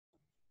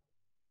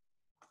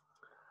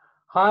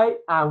Hi,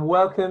 and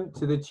welcome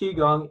to the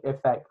Qigong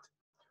Effect.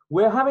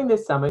 We're having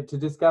this summit to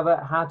discover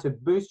how to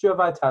boost your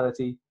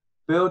vitality,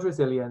 build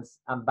resilience,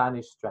 and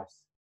banish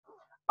stress.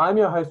 I'm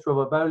your host,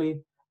 Robert Bowley,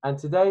 and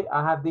today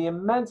I have the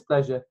immense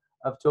pleasure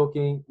of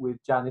talking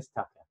with Janice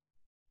Tucker.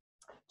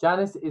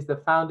 Janice is the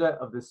founder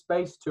of the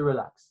Space to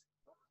Relax.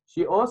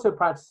 She also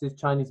practices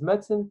Chinese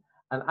medicine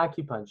and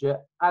acupuncture,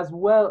 as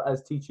well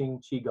as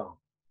teaching Qigong.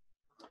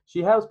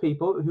 She helps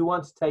people who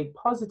want to take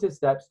positive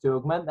steps to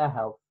augment their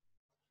health.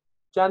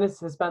 Janice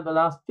has spent the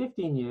last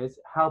 15 years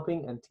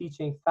helping and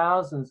teaching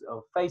thousands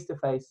of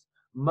face-to-face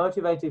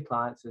motivated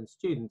clients and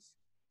students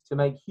to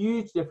make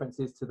huge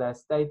differences to their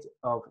state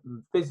of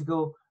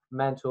physical,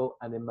 mental,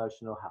 and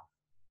emotional health.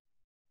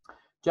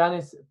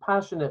 Janice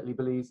passionately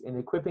believes in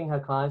equipping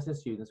her clients and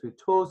students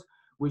with tools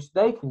which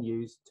they can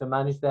use to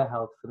manage their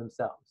health for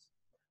themselves,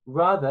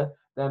 rather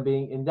than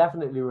being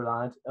indefinitely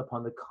reliant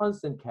upon the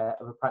constant care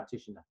of a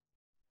practitioner.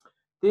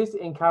 This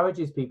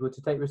encourages people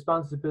to take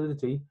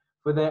responsibility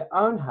for their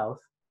own health,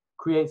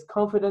 creates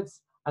confidence,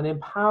 and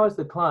empowers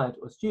the client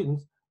or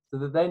students so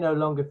that they no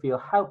longer feel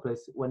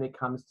helpless when it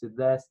comes to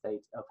their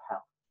state of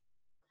health.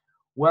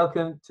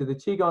 Welcome to the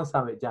Qigong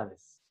Summit,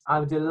 Janice.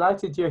 I'm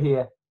delighted you're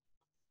here.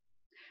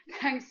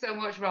 Thanks so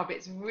much, Rob.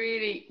 It's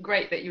really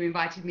great that you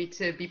invited me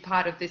to be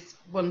part of this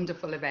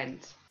wonderful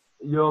event.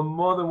 You're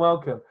more than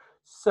welcome.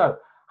 So,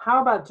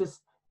 how about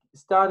just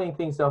starting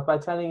things off by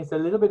telling us a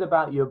little bit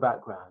about your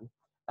background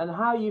and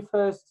how you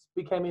first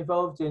became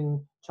involved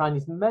in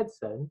Chinese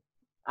medicine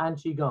and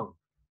Qigong?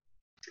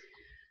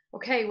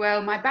 Okay,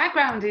 well, my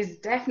background is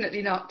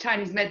definitely not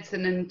Chinese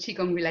medicine and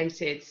Qigong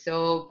related.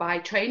 So by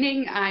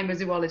training, I'm a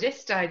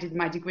zoologist. I did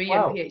my degree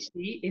and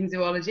PhD in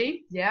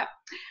zoology, yeah.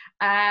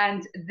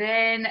 And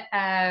then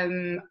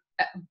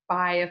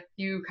by a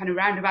few kind of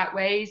roundabout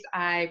ways,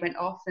 I went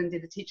off and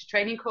did a teacher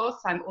training course.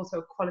 I'm also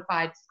a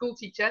qualified school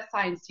teacher,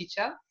 science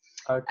teacher.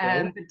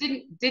 Okay. But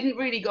didn't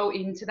really go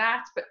into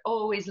that, but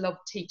always loved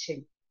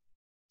teaching.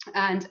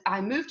 And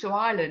I moved to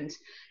Ireland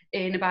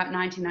in about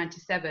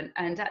 1997,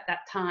 and at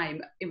that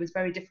time it was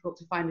very difficult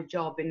to find a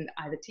job in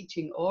either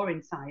teaching or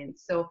in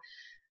science. So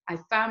I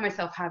found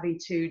myself having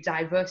to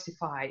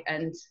diversify,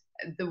 and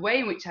the way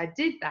in which I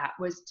did that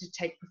was to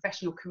take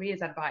professional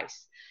careers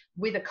advice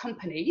with a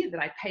company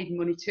that I paid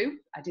money to.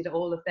 I did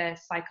all of their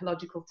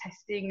psychological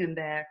testing and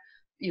their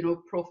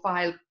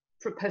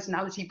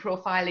personality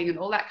profiling and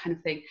all that kind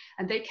of thing,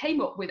 and they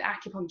came up with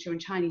acupuncture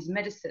and Chinese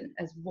medicine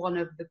as one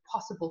of the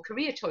possible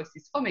career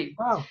choices for me.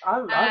 Wow,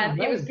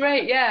 And it was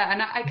great, yeah.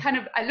 And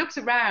I looked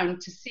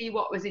around to see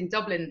what was in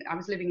Dublin. I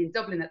was living in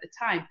Dublin at the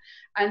time,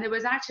 and there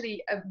was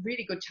actually a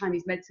really good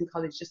Chinese medicine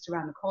college just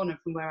around the corner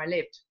from where I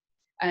lived.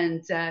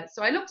 And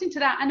so I looked into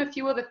that and a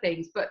few other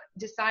things, but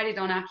decided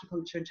on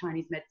acupuncture and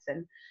Chinese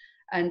medicine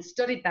and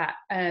studied that.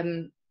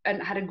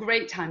 And had a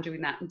great time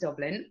doing that in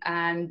Dublin,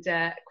 and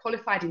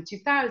qualified in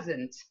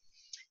 2000.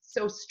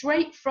 So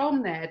straight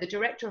from there, the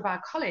director of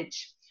our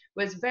college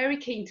was very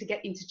keen to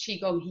get into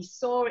Qigong. He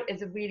saw it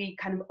as a really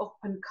kind of up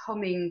and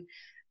coming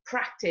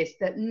practice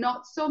that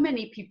not so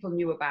many people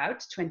knew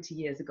about 20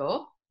 years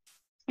ago.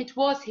 It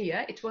was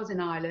here, it was in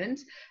Ireland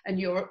and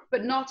Europe,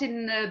 but not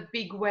in a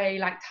big way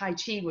like Tai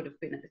Chi would have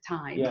been at the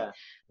time. Yeah.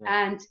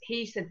 And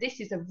he said, this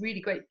is a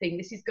really great thing.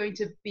 This is going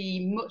to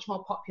be much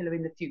more popular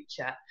in the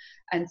future.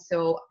 And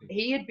so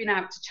he had been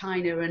out to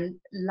China and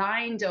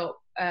lined up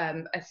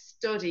a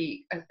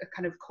study, a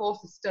kind of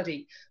course of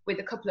study with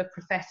a couple of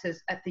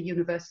professors at the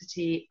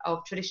University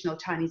of Traditional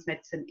Chinese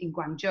Medicine in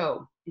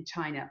Guangzhou in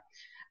China.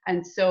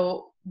 And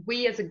so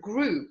we as a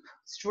group,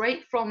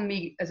 straight from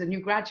me as a new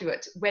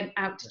graduate, went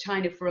out to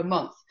China for a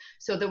month.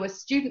 So there were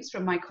students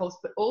from my course,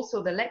 but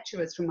also the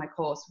lecturers from my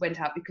course went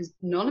out because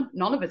none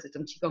of us had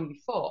done Qigong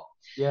before.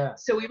 Yeah.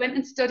 So we went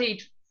and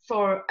studied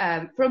for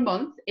a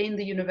month in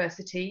the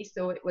university.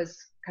 So it was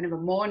kind of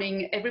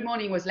every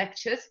morning was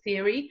lectures,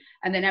 theory,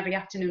 and then every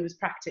afternoon was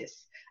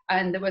practice.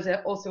 And there was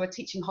also a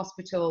teaching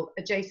hospital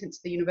adjacent to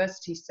the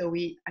university. So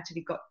we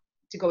actually got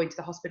to go into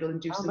the hospital and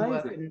do some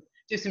work and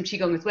do some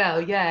Qigong as well.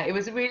 Yeah, it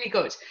was really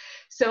good.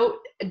 So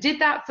did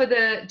that for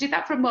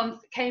a month,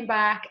 came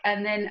back,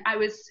 and then I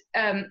was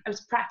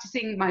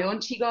practicing my own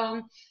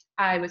Qigong.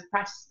 I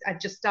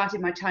just started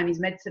my Chinese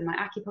medicine, my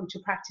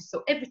acupuncture practice.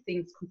 So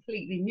everything's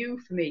completely new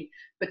for me,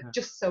 but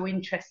just so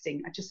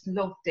interesting. I just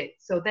loved it.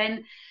 So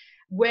then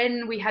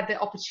when we had the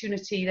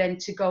opportunity then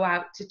to go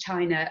out to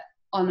China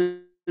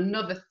on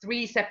another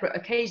 3 separate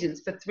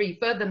occasions for 3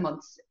 further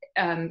months,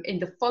 in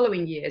the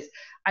following years,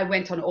 I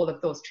went on all of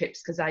those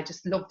trips because I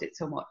just loved it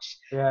so much.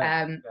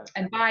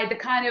 And by the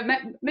kind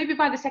of, maybe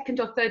by the 2nd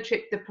or 3rd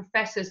trip, the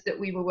professors that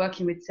we were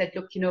working with said,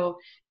 look,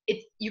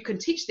 you can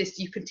teach this,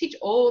 you can teach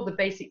all the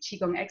basic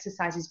Qigong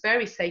exercises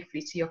very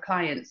safely to your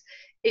clients.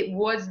 It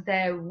was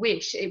their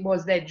wish, it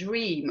was their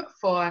dream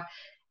for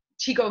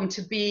Qigong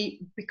to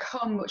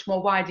become much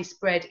more widely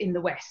spread in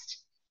the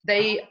West.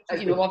 They,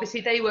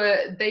 obviously they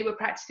were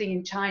practicing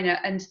in China,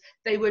 and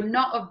they were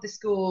not of the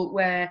school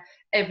where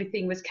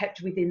everything was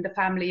kept within the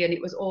family and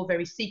it was all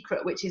very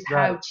secret, which is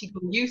how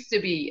Qigong used to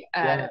be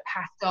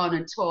passed on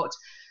and taught.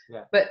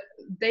 Yeah. But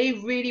they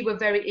really were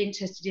very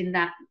interested in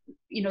that,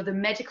 you know, the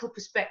medical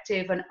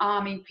perspective and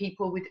arming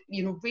people with,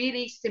 you know,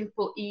 really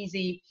simple,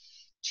 easy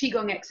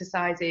Qigong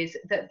exercises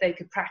that they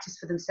could practice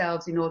for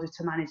themselves in order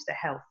to manage their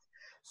health.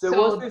 So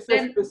was this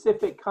a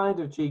specific kind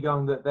of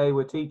Qigong that they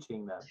were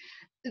teaching then?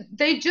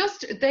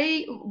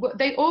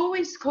 They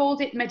always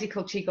called it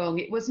medical Qigong.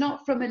 It was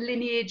not from a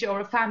lineage or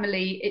a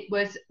family. It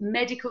was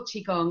medical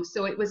Qigong.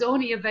 So it was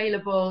only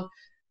available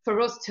for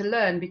us to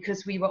learn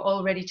because we were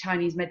already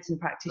Chinese medicine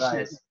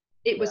practitioners.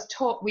 Right. It was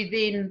taught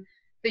within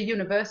the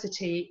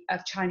University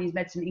of Chinese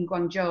Medicine in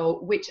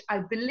Guangzhou, which I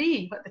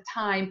believe at the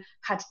time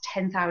had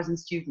 10,000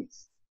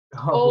 students.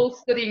 All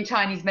studying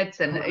Chinese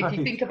medicine. Right. If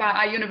you think about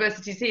our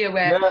universities here,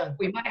 where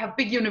we might have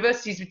big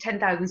universities with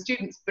 10,000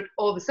 students, but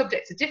all the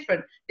subjects are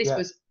different. This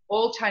was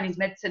all Chinese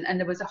medicine, and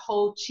there was a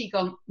whole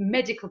Qigong,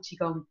 medical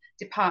Qigong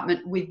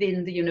department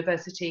within the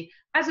university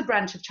as a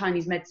branch of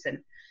Chinese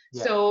medicine.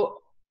 So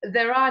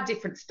there are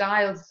different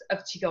styles of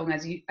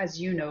Qigong,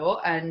 as you know,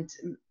 and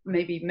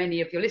maybe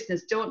many of your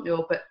listeners don't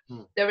know, but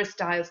there are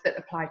styles that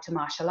apply to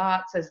martial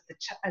arts, as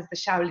the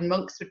Shaolin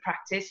monks would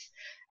practice.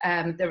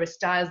 There are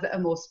styles that are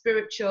more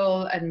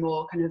spiritual and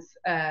more kind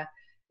of,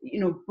 you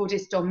know,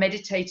 Buddhist or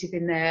meditative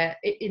in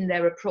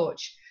their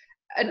approach.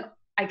 And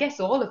I guess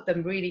all of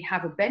them really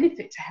have a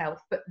benefit to health,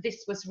 but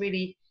this was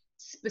really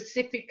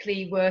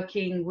specifically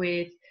working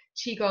with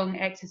Qigong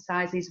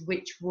exercises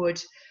which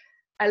would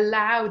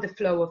allow the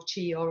flow of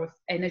qi or of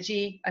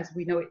energy, as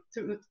we know it,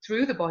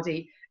 through the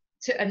body,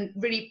 and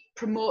really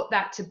promote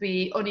that to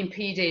be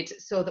unimpeded,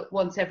 so that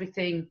once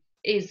everything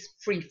is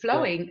free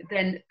flowing,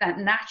 then that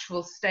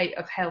natural state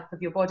of health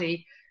of your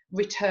body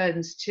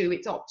returns to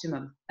its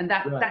optimum. And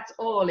that's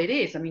all it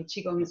is. I mean,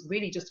 Qigong is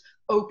really just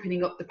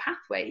opening up the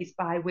pathways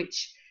by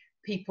which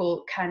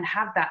people can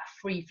have that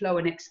free flow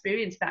and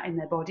experience that in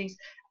their bodies,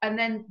 and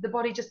then the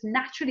body just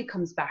naturally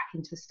comes back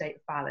into a state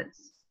of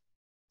balance.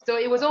 So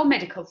it was all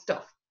medical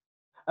stuff.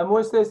 And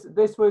was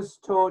this was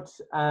taught,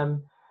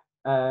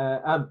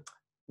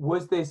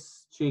 was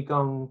this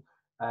Qigong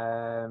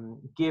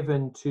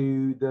given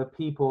to the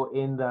people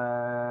in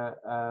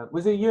the,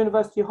 was it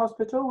University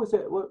Hospital? Was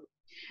it?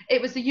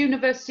 It was the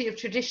University of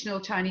Traditional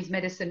Chinese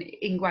Medicine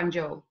in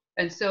Guangzhou.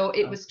 And so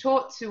it was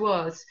taught to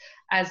us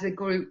as a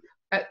group,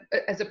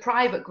 as a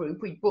private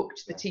group. We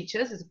booked the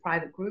teachers as a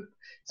private group.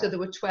 So there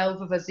were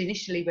 12 of us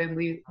initially when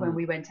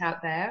we went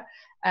out there.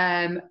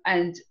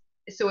 And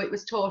so it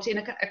was taught in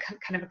a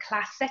kind of a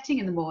class setting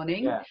in the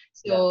morning.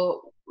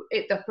 So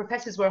the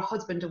professors were a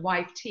husband and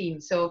wife team.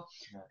 So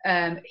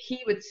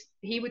he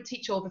would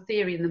teach all the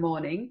theory in the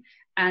morning,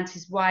 and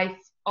his wife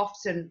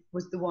often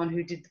was the one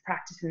who did the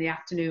practice in the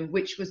afternoon,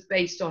 which was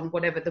based on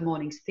whatever the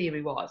morning's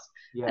theory was.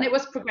 And it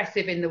was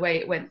progressive in the way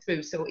it went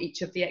through. So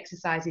each of the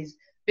exercises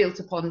built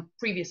upon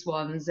previous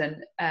ones,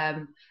 and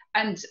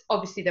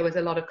obviously there was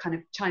a lot of kind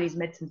of Chinese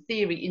medicine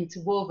theory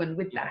interwoven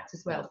with that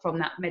as well, from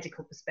that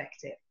medical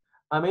perspective.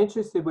 I'm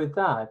interested with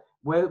that.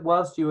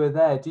 Whilst you were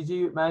there, did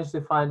you manage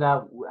to find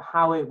out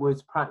how it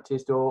was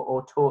practiced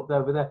or taught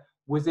over there?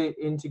 Was it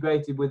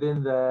integrated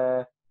within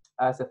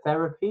as a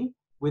therapy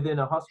within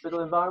a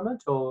hospital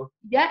environment, or?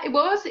 Yeah, it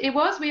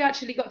was. We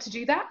actually got to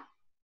do that.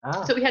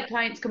 So we had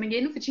clients coming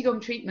in for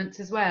Qigong treatments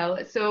as well.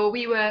 So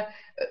we were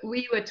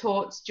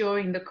taught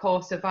during the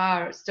course of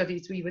our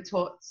studies, we were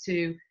taught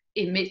to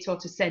emit or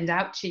to send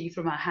out qi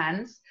from our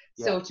hands.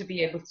 So to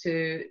be able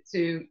to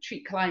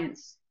treat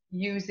clients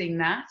using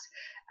that.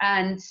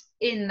 And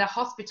in the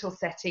hospital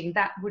setting,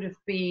 that would have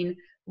been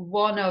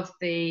one of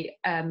the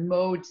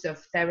modes of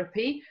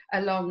therapy,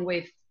 along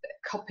with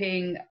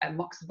cupping,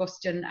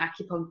 moxibustion,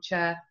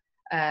 acupuncture,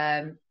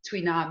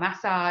 tuina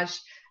massage,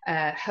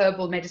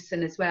 herbal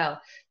medicine as well.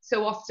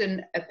 So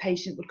often a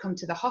patient would come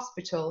to the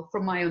hospital,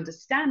 from my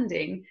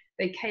understanding,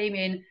 they came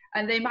in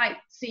and they might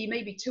see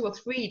maybe 2 or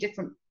 3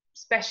 different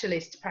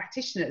specialist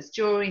practitioners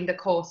during the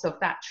course of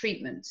that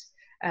treatment.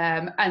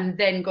 And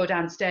then go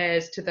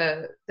downstairs to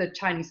the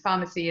Chinese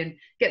pharmacy and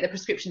get the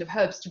prescription of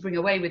herbs to bring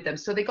away with them.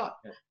 So they got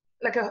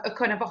like a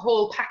kind of a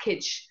whole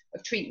package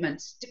of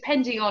treatments,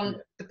 depending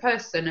on the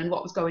person and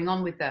what was going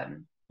on with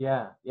them.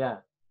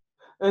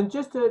 And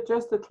just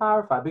to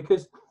clarify,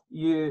 because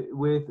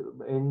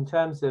in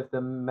terms of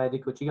the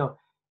medical Qigong,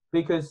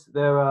 because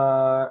there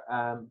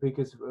are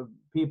because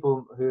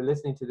people who are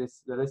listening to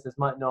this, the listeners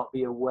might not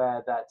be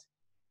aware that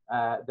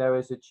there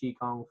is a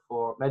Qigong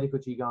for medical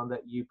Qigong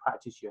that you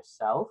practice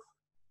yourself,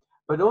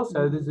 but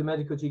also there's a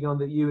medical Qigong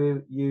that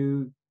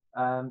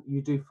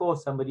you do for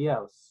somebody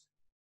else.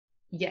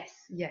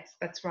 Yes,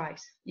 that's right.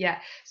 Yeah.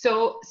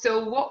 So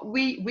what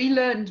we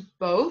learned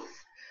both,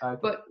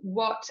 but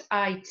what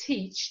I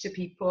teach to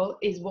people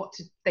is what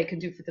they can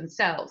do for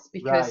themselves,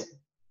 because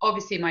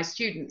obviously my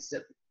students,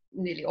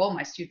 nearly all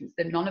my students,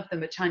 none of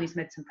them are Chinese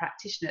medicine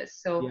practitioners.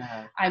 So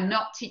I'm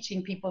not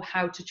teaching people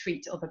how to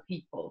treat other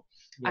people.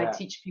 I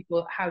teach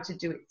people how to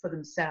do it for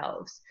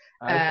themselves.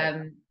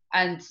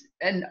 And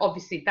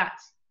obviously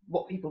that's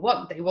what people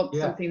want. They want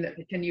something that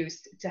they can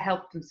use to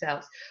help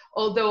themselves.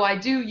 Although I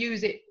do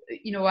use it,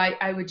 you know,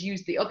 I would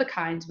use the other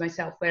kind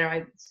myself, where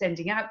I'm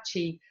sending out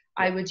qi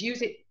I would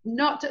use it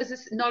not as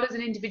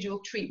an individual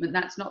treatment.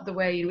 That's not the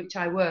way in which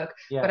I work.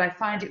 Yeah. But I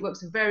find it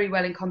works very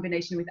well in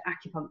combination with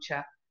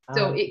acupuncture.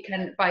 So it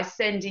can, by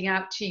sending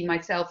out qi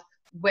myself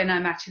when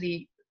I'm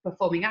actually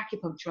performing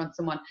acupuncture on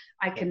someone,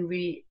 I can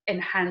really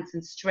enhance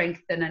and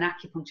strengthen an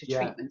acupuncture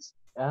treatment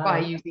by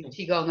using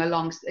qigong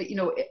along,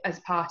 as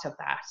part of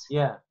that.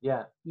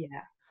 Yeah.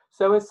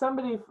 So as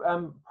somebody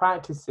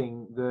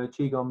practicing the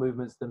qigong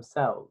movements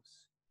themselves,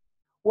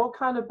 what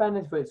kind of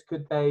benefits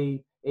could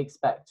they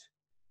expect?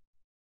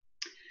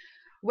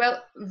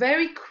 Well,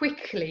 very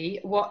quickly,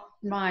 what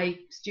my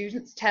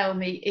students tell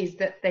me is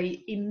that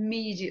they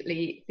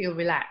immediately feel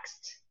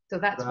relaxed. So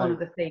that's one of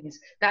the things.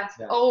 That's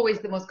always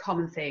the most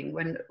common thing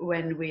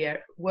when we are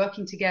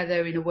working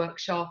together in a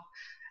workshop.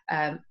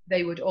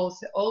 They would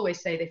also always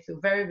say they feel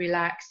very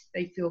relaxed,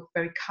 they feel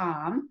very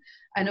calm,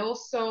 and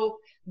also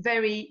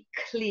very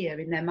clear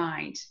in their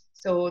mind.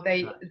 So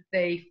they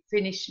may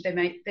finish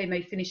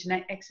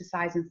an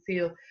exercise and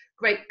feel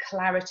great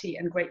clarity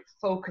and great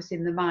focus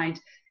in the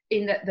mind.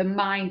 In that the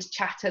mind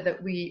chatter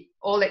that we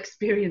all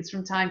experience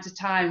from time to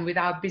time with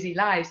our busy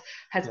lives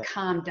has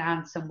calmed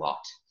down somewhat.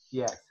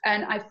 Yes.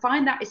 And I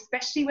find that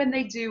especially when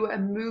they do a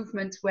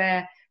movement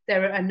where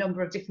there are a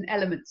number of different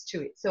elements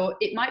to it. So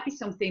it might be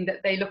something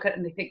that they look at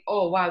and they think,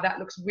 oh, wow, that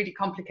looks really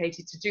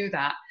complicated to do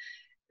that.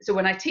 So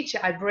when I teach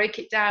it, I break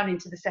it down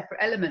into the separate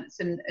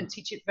elements and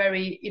teach it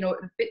very,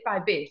 bit by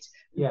bit,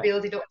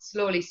 build it up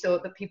slowly so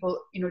that people,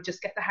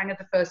 just get the hang of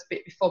the first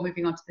bit before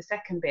moving on to the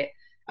second bit.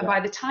 And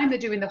by the time they're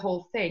doing the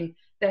whole thing,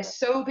 they're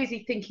so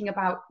busy thinking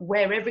about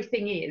where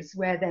everything is,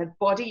 where their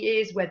body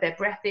is, where their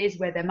breath is,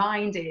 where their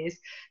mind is,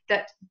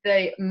 that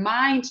the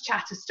mind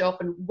chatter stuff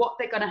and what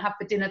they're going to have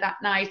for dinner that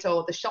night,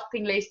 or the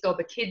shopping list, or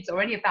the kids, or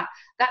any of that,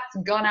 that's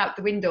gone out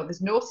the window.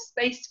 There's no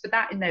space for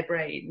that in their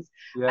brains.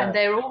 And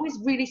they're always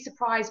really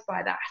surprised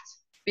by that,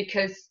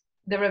 because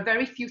there are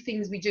very few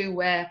things we do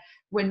where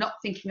we're not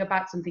thinking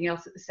about something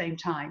else at the same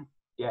time.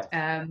 Yes.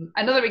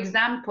 Another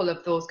example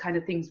of those kind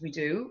of things we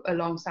do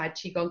alongside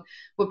qigong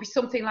would be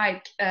something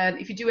like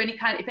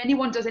if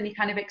anyone does any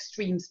kind of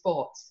extreme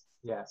sports.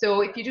 So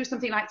if you do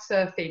something like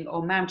surfing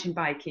or mountain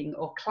biking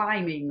or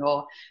climbing,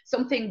 or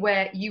something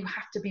where you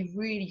have to be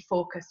really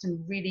focused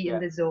and really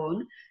in the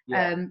zone.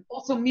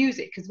 Also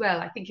music as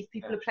well. I think if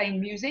people are playing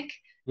music,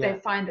 they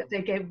find that they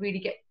really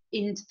get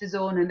into the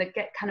zone and they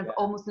get kind of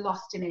almost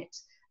lost in it.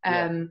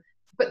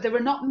 But there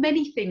are not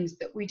many things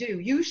that we do.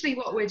 Usually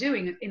what we're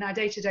doing in our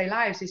day-to-day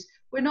lives is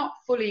we're not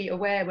fully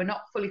aware, we're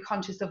not fully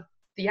conscious of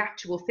the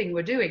actual thing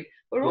we're doing.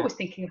 We're always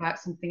thinking about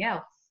something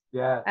else.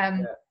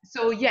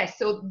 So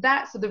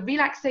the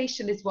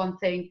relaxation is one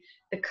thing,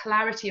 the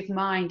clarity of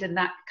mind and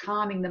that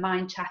calming the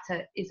mind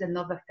chatter is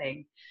another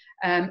thing.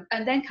 And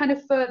then kind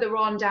of further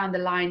on down the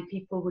line,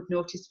 people would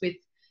notice with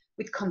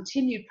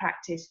continued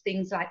practice,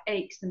 things like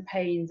aches and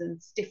pains and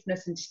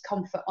stiffness and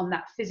discomfort on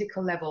that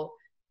physical level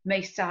may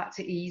start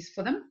to ease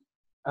for them.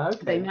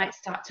 They might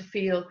start to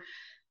feel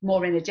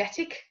more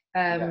energetic.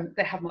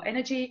 They have more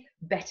energy.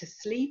 Better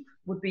sleep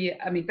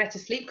better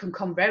sleep can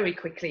come very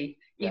quickly.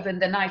 Even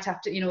the night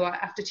after,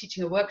 after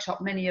teaching a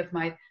workshop, many of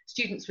my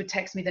students would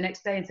text me the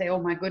next day and say,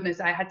 oh my goodness,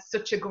 I had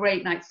such a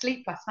great night's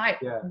sleep last night.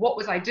 What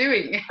was I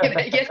doing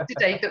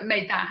yesterday that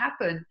made that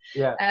happen?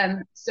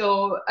 And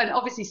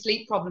obviously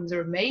sleep problems are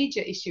a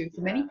major issue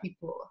for many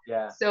people.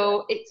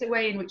 So it's a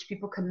way in which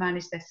people can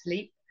manage their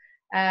sleep.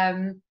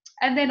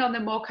 And then on the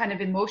more kind of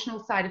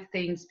emotional side of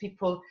things,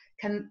 people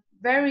can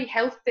very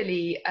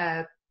healthily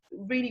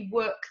really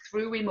work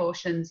through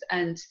emotions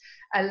and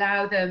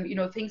allow them,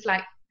 things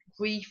like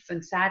grief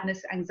and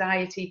sadness,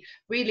 anxiety,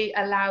 really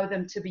allow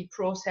them to be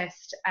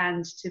processed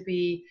and to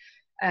be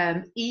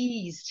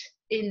eased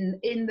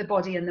in the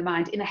body and the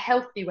mind in a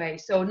healthy way.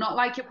 So not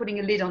like you're putting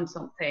a lid on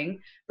something,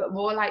 but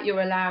more like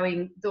you're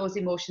allowing those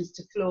emotions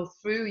to flow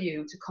through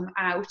you, to come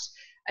out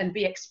and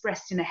be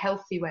expressed in a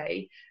healthy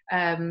way,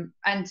 and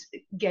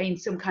gain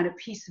some kind of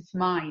peace of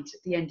mind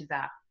at the end of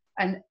that.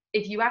 And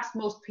if you ask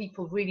most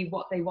people really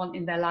what they want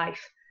in their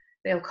life,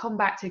 they'll come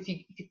back to, if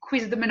you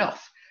quiz them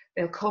enough,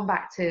 they'll come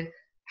back to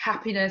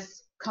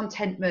happiness,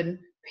 contentment,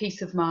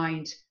 peace of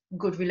mind,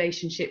 good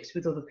relationships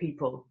with other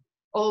people,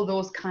 all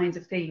those kinds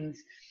of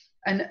things.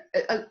 And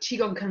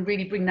Qigong can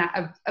really bring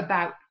that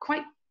about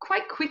quite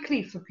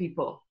quickly for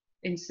people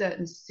in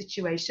certain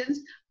situations,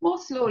 more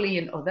slowly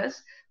in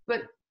others.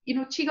 But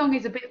Qigong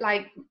is a bit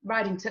like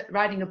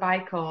riding a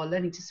bike or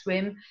learning to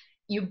swim.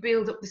 You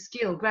build up the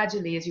skill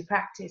gradually as you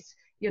practice.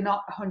 You're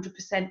not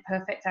 100%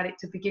 perfect at it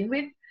to begin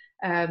with.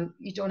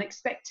 You don't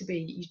expect to be.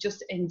 You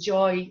just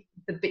enjoy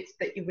the bits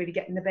that you're really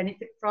getting the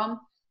benefit from,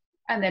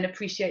 and then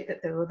appreciate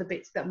that there are other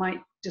bits that might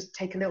just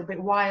take a bit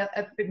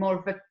more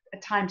of a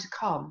time to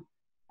come.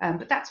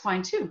 But that's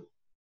fine too.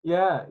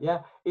 Yeah.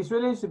 It's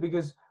really interesting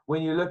because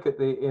when you look at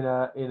in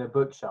a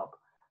bookshop,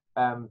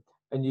 and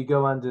you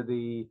go under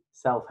the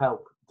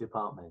self-help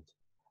department,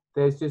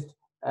 there's just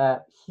a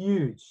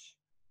huge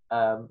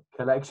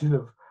collection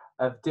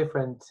of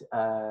different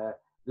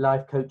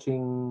life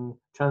coaching,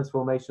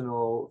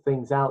 transformational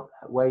things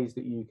ways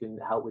that you can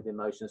help with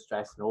emotion,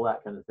 stress, and all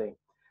that kind of thing.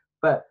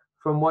 But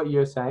from what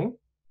you're saying,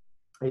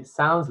 it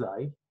sounds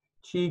like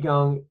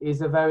Qigong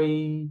is a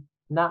very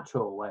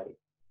natural way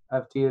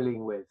of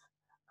dealing with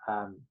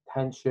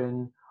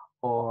tension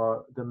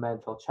or the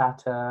mental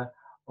chatter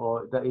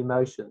or the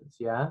emotions,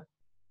 yeah?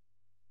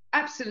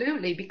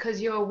 Absolutely,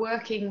 because you're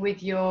working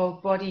with your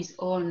body's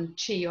own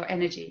chi or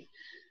energy.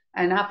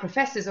 And our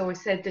professors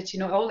always said that, you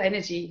know, all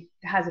energy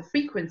has a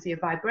frequency, a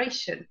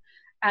vibration.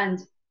 And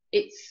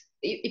it's,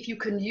 if you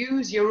can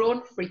use your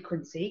own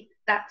frequency,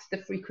 that's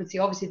the frequency,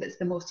 obviously, that's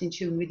the most in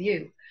tune with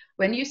you.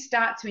 When you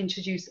start to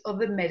introduce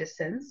other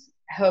medicines,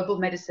 herbal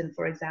medicine,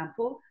 for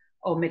example,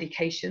 or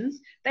medications,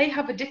 they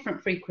have a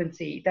different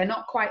frequency. They're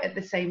not quite at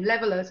the same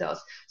level as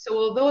us. So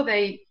although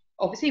they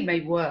obviously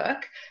may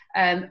work,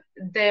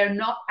 they're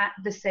not at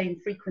the same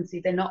frequency.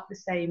 They're not the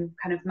same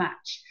kind of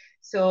match.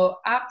 So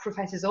our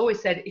professors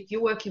always said, if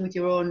you're working with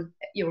your own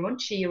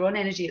chi, your own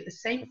energy at the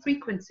same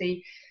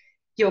frequency,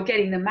 you're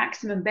getting the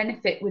maximum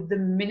benefit with the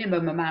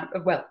minimum amount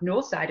of, well,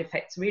 no side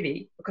effects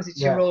really, because it's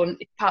your own,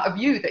 it's part of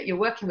you that you're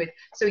working with.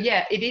 So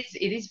yeah, it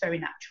is very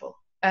natural.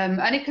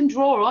 And it can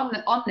draw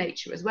on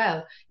nature as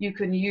well. You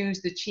can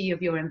use the chi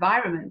of your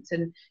environment.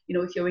 And, you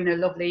know, if you're in a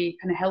lovely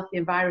kind of healthy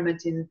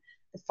environment in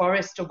the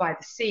forest or by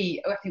the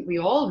sea, I think we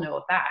all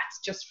know that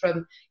just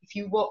from, if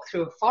you walk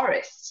through a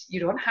forest, you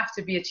don't have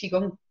to be a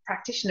Qigong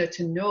practitioner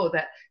to know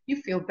that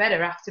you feel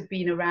better after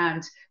being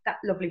around that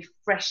lovely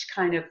fresh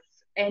kind of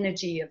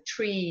energy of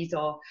trees.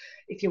 Or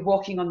if you're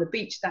walking on the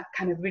beach, that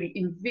kind of really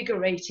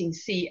invigorating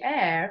sea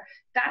air,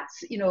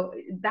 that's, you know,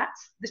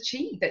 that's the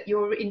chi that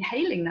you're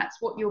inhaling. That's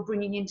what you're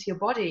bringing into your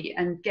body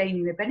and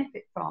gaining the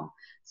benefit from.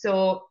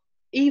 So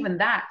even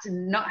that,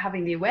 and not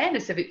having the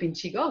awareness of it being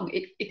Qigong,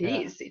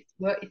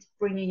 it's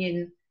bringing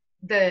in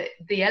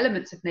the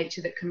elements of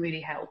nature that can really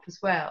help as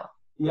well.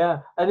 Yeah,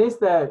 and is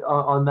there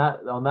on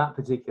that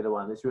particular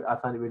one? I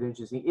find it really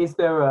interesting. Is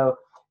there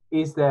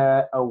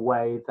a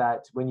way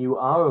that when you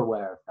are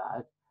aware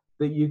of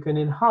that you can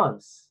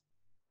enhance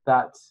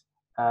that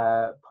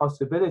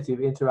possibility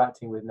of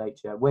interacting with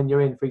nature when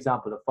you're in, for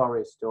example, a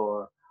forest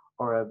or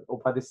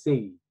by the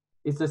sea?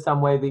 Is there some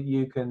way that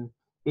you can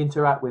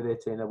interact with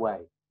it in a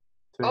way?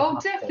 Oh,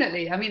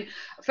 definitely. I mean,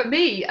 for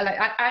me, like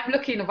I'm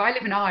lucky enough, I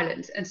live in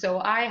Ireland, and so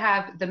I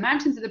have the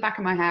mountains at the back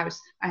of my house,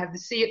 I have the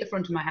sea at the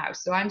front of my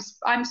house. So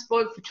I'm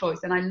spoiled for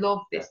choice, and I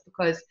love this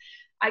because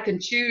I can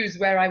choose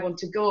where I want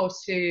to go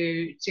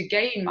to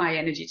gain my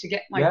energy, to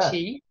get my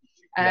chi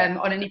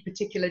on any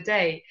particular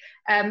day.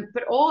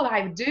 But all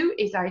I do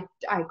is I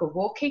go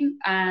walking,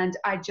 and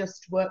I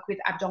just work with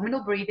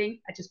abdominal breathing.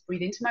 I just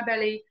breathe into my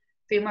belly,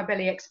 feel my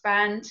belly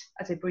expand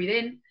as I breathe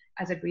in.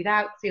 As I breathe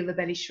out, feel the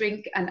belly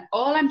shrink. And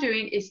all I'm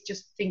doing is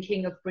just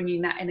thinking of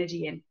bringing that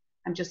energy in.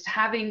 I'm just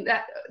having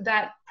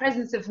that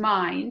presence of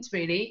mind,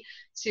 really,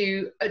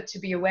 to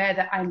be aware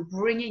that I'm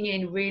bringing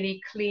in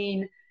really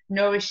clean,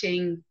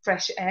 nourishing,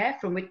 fresh air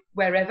from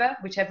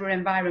whichever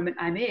environment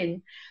I'm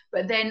in.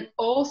 But then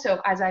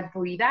also, as I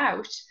breathe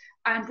out,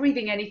 I'm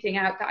breathing anything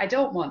out that I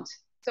don't want.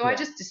 So I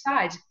just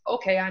decide,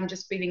 okay, I'm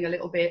just feeling a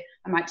little bit,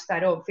 I might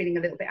decide, oh, I'm feeling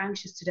a little bit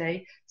anxious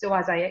today. So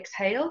as I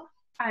exhale,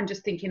 I'm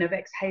just thinking of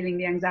exhaling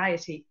the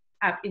anxiety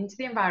out into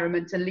the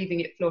environment and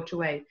leaving it float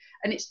away.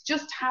 And it's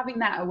just having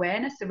that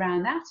awareness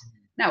around that.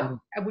 Now,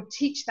 I would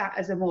teach that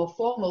as a more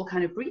formal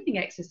kind of breathing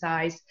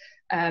exercise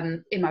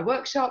in my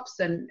workshops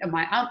and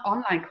my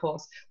online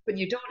course, but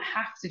you don't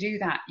have to do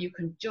that. You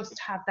can just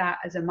have that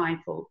as a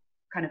mindful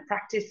kind of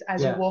practice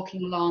as you're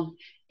walking along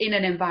in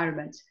an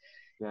environment.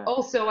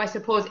 Also, I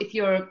suppose if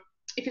you're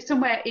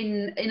somewhere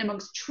in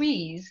amongst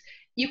trees,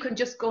 you can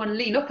just go and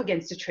lean up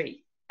against a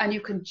tree. And you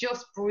can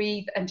just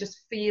breathe and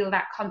just feel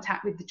that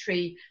contact with the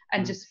tree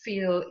and just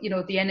feel, you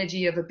know, the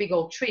energy of a big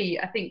old tree.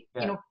 I think,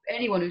 you know,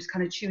 anyone who's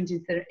kind of tuned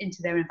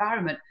into their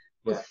environment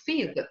will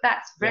feel that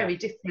that's very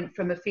different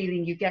from a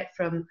feeling you get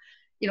from,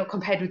 you know,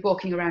 compared with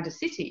walking around a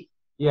city.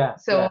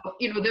 So,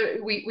 you know,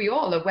 we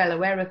all are well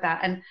aware of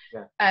that.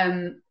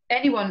 And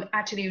anyone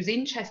actually who's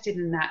interested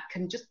in that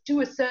can just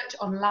do a search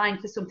online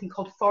for something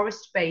called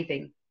forest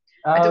bathing.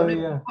 I don't know if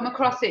you've come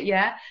across it,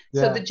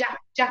 So the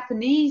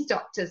Japanese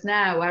doctors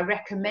now are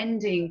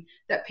recommending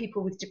that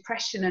people with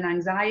depression and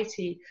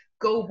anxiety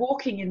go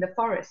walking in the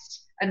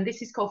forest. And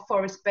this is called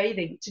forest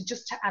bathing, to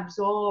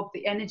absorb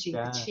the energy,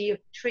 the chi of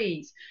the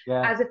trees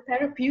as a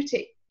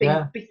therapeutic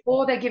thing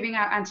before they're giving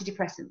out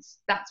antidepressants.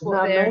 That's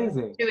what they're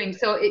doing.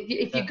 So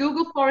if you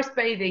Google forest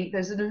bathing,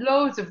 there's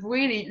loads of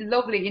really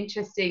lovely,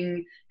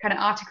 interesting kind of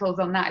articles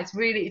on that. It's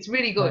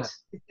really good.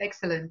 It's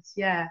excellent.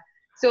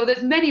 So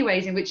there's many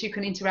ways in which you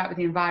can interact with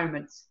the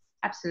environment.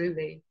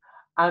 Absolutely.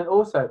 And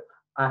also,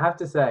 I have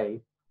to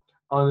say,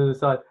 on the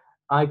side,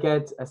 I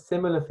get a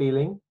similar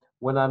feeling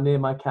when I'm near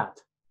my cat.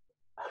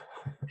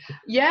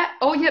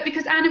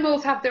 Because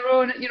animals have their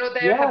own, you know,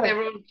 they have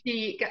their own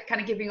chi,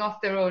 kind of giving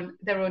off their own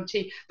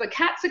chi. But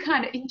cats are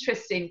kind of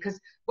interesting because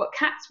what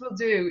cats will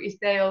do is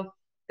they'll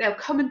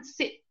come and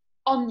sit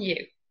on you.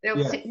 They'll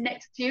Yes. sit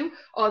next to you,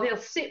 or they'll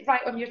sit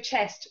right on your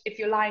chest if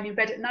you're lying in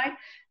bed at night.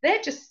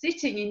 They're just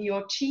sitting in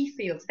your chi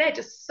fields. They're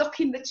just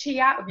sucking the chi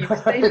out of you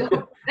because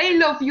they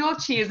love your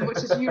chi as much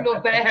as you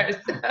love theirs.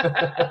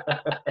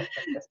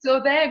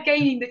 So they're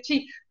gaining the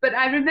chi. But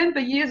I remember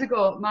years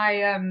ago,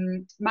 my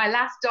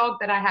last dog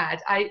that I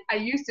had, I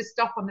used to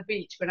stop on the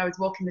beach when I was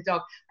walking the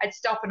dog. I'd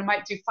stop and I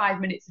might do 5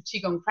 minutes of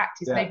Qigong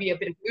practice, maybe a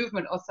bit of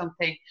movement or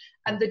something.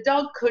 And the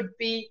dog could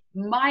be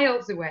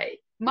miles away.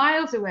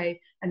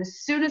 And as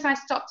soon as I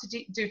stopped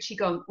to do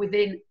Qigong,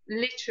 within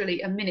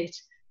literally a minute,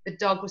 the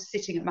dog was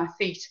sitting at my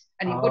feet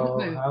and he wouldn't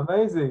move. How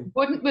amazing.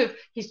 Wouldn't move.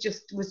 He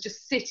was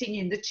just sitting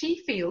in the chi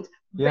field,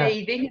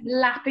 bathing,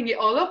 lapping it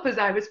all up as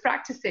I was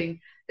practicing.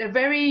 They're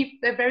very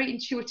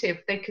intuitive.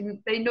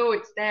 They know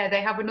it's there.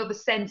 They have another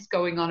sense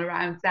going on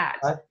around that.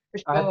 I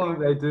think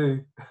they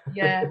do.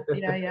 Yeah,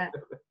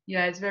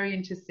 it's very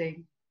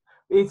interesting.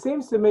 It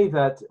seems to me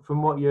that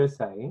from what you're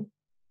saying,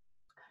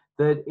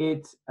 that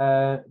it's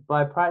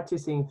by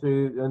practicing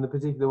through in the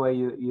particular way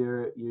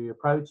you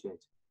approach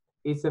it,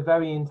 it's a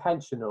very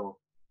intentional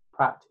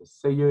practice.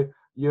 So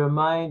your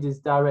mind is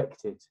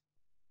directed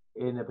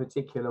in a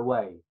particular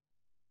way,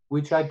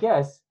 which I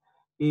guess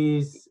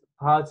is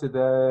part of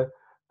the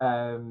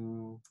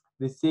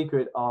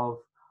secret of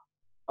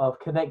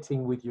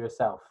connecting with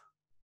yourself.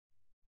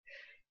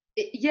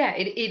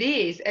 It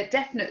is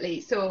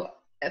definitely. So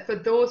for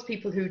those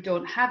people who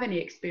don't have any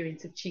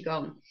experience of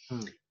Qigong,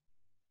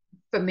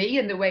 for me,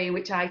 and the way in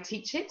which I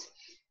teach it,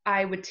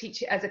 I would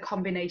teach it as a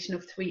combination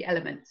of 3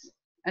 elements.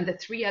 And the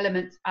 3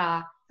 elements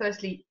are,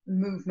 firstly,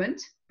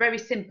 movement, very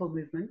simple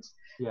movement.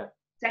 Yeah.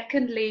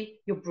 Secondly,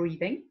 your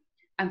breathing.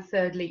 And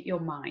thirdly, your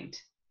mind.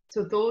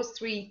 So those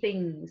 3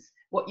 things,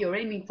 what you're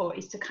aiming for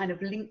is to kind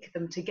of link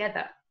them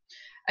together.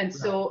 And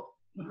so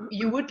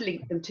you would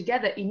link them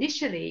together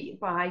initially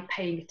by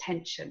paying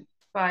attention,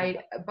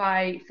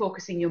 by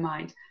focusing your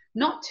mind.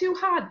 Not too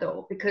hard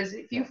though, because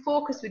if you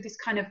focus with this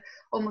kind of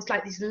almost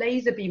like this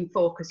laser beam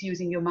focus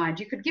using your mind,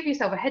 you could give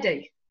yourself a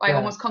headache by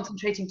almost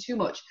concentrating too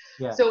much.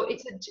 So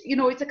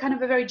it's a kind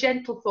of a very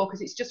gentle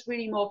focus. It's just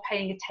really more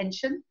paying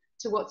attention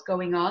to what's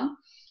going on.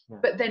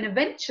 But then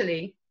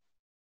eventually,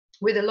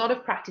 with a lot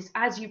of practice,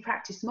 as you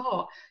practice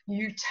more,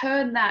 you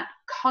turn that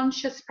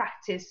conscious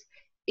practice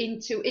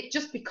into, it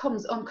just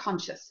becomes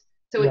unconscious.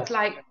 So it's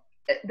like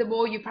the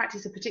more you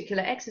practice a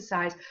particular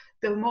exercise,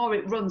 the more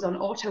it runs on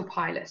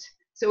autopilot.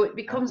 So it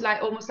becomes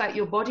like almost like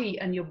your body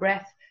and your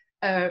breath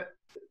are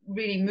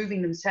really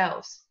moving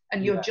themselves,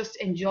 and you're just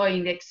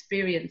enjoying the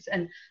experience,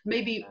 and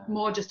maybe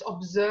more just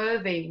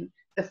observing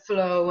the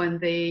flow and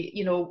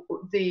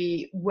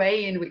the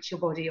way in which your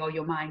body or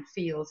your mind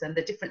feels and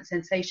the different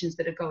sensations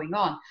that are going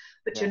on.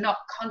 But you're not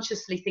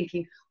consciously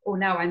thinking, oh,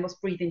 now I must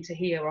breathe into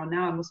here, or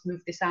now I must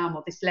move this arm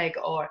or this leg,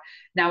 or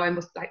now I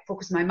must like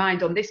focus my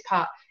mind on this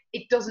part.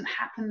 It doesn't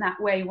happen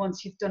that way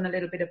once you've done a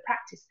little bit of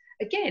practice.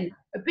 Again,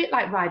 a bit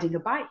like riding a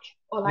bike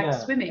or like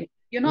swimming.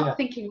 You're not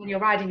thinking when you're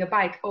riding a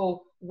bike,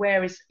 oh,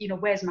 where's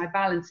my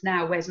balance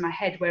now? Where's my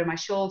head? Where are my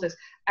shoulders?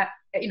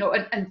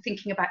 And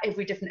thinking about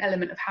every different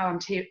element of how I'm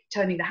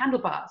turning the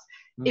handlebars.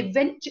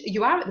 Eventually,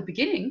 you are at the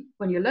beginning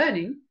when you're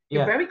learning.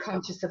 You're very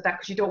conscious of that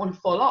because you don't want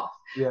to fall off.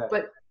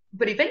 But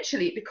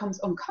eventually it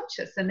becomes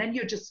unconscious, and then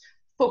you're just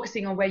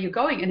focusing on where you're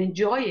going and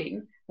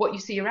enjoying what you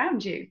see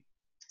around you.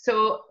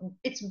 So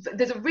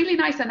there's a really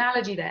nice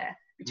analogy there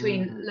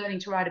between learning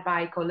to ride a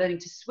bike or learning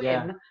to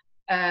swim,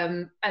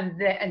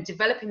 and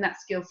developing that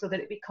skill so that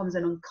it becomes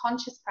an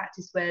unconscious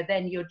practice where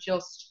then you're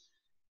just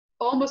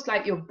almost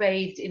like you're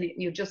bathed in it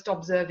and you're just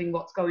observing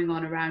what's going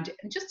on around it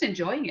and just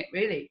enjoying it,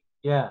 really.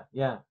 Yeah.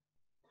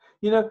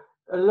 You know,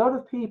 a lot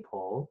of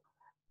people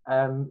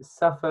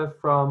suffer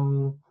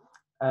from,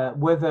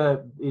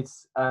 whether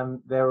it's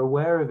they're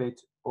aware of it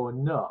or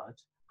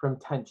not, from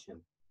tension,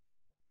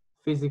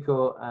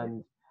 physical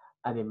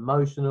and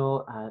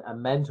emotional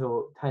and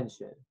mental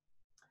tension.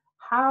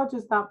 How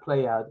does that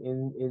play out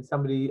in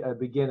somebody, a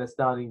beginner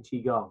starting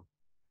Qigong?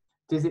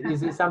 Is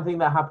it something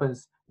that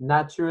happens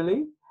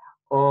naturally,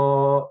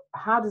 or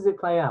how does it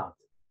play out?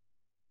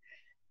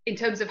 In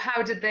terms of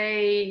how do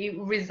they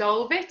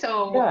resolve it,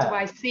 or what do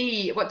I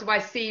see? What do I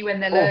see when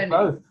they're learning?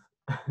 Both.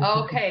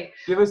 Okay.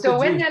 So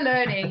when they're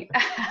learning,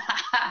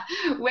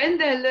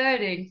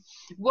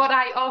 what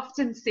I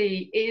often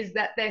see is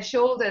that their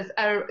shoulders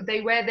they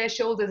wear their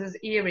shoulders as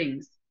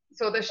earrings.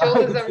 So the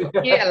shoulders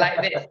are here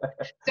like this.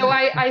 So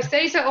I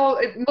say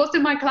to most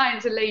of my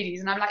clients are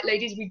ladies, and I'm like,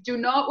 ladies, we do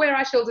not wear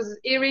our shoulders as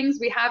earrings.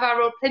 We have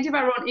plenty of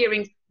our own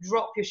earrings.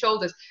 Drop your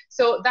shoulders.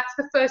 So that's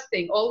the first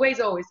thing. Always.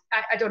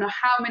 I don't know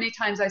how many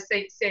times I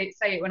say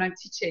it when I'm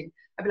teaching.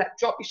 I'd be like,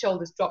 drop your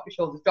shoulders, drop your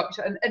shoulders, drop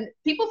your shoulders. And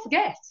people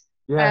forget.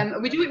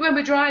 We do it when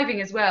we're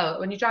driving as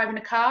well. When you're driving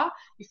a car,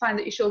 you find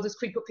that your shoulders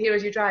creep up here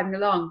as you're driving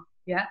along.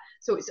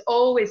 So it's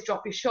always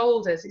drop your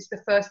shoulders. It's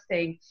the first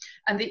thing.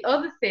 And the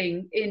other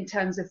thing in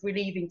terms of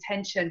relieving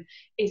tension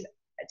is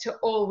to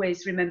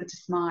always remember to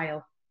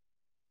smile.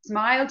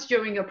 Smile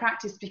during your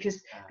practice,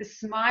 because the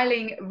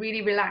smiling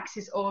really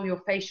relaxes all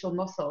your facial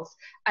muscles,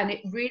 and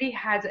it really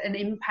has an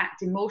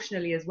impact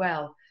emotionally as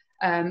well.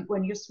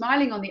 When you're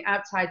smiling on the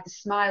outside, the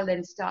smile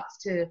then starts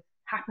to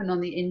happen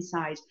on the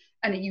inside,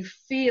 and you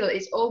feel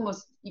it's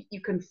almost,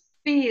 you can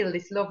feel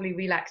this lovely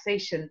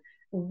relaxation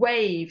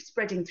wave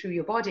spreading through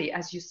your body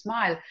as you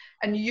smile.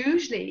 And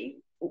usually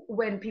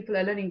when people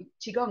are learning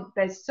Qigong,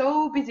 they're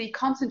so busy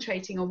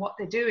concentrating on what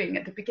they're doing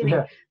at the beginning,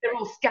 they're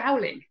all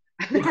scowling.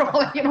 They're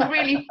all, you know,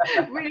 really,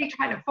 really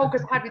trying to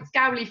focus hard with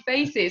scowly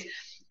faces.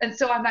 And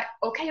so I'm like,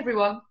 okay,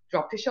 everyone,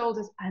 drop your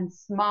shoulders and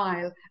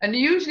smile. And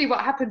usually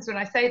what happens when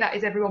I say that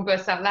is everyone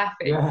bursts out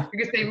laughing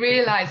because they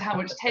realize how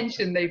much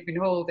tension they've been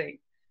holding.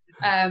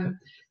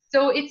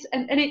 So it's,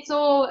 and it's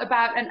all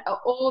about, and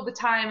all the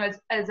time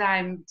as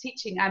I'm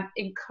teaching, I'm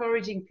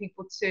encouraging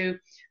people to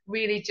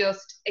really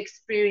just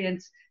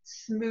experience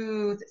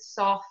smooth,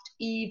 soft,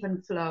 even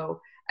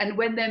flow. And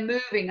when they're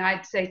moving,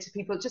 I'd say to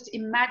people, just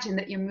imagine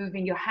that you're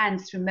moving your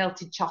hands through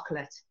melted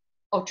chocolate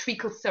or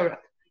treacle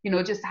syrup, you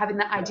know, just having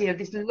that idea of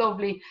this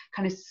lovely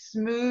kind of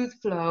smooth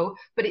flow,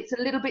 but it's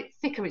a little bit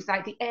thicker. It's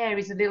like the air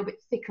is a little bit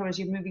thicker as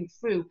you're moving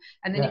through.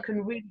 And then you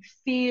can really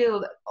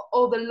feel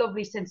all the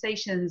lovely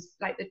sensations,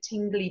 like the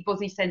tingly,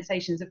 buzzy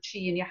sensations of chi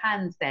in your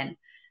hands then.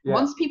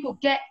 Once people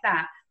get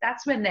that,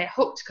 that's when they're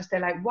hooked, because they're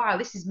like, wow,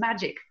 this is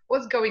magic.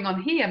 What's going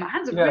on here? My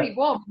hands are really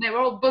warm. They're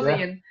all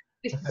buzzy and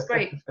this is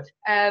great.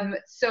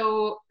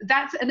 So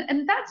that's,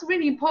 and that's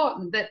really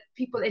important, that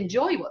people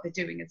enjoy what they're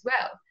doing as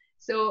well.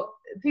 So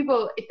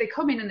people, if they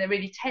come in and they're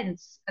really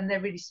tense and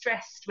they're really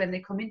stressed when they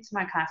come into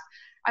my class,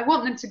 I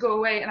want them to go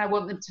away and I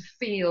want them to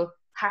feel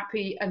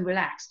happy and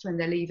relaxed when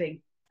they're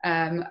leaving,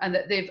 and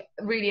that they've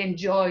really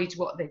enjoyed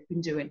what they've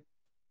been doing.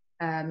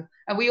 And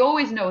we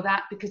always know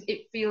that because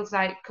it feels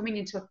like coming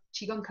into a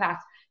Qigong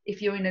class,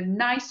 if you're in a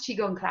nice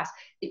Qigong class,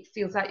 it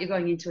feels like you're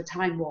going into a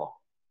time warp.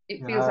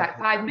 It feels like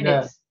 5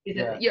 minutes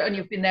and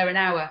you've been there an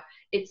hour.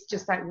 It's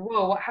just like,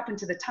 whoa, what happened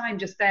to the time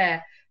just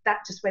there? That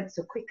just went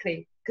so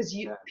quickly, because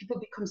people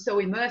become so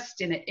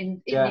immersed in it,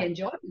 in the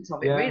enjoyment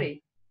of it,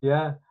 really.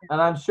 And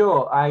I'm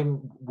sure,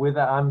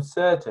 I'm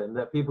certain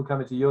that people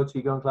coming to your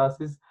Qigong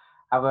classes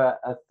have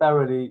a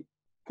thoroughly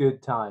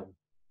good time.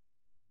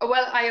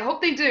 Well, I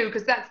hope they do,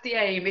 because that's the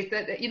aim. Is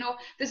that, you know,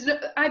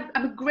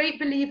 I'm a great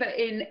believer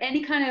in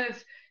any kind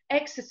of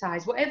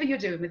exercise, whatever you're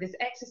doing with this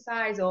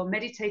exercise or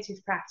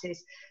meditative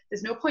practice.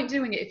 There's no point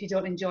doing it if you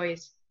don't enjoy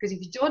it, because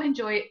if you don't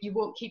enjoy it, you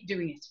won't keep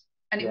doing it,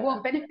 and it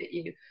won't benefit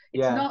you.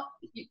 It's not,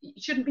 you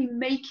shouldn't be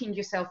making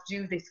yourself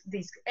do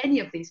any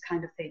of these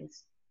kind of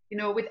things. You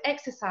know, with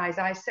exercise,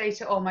 I say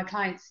to all my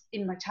clients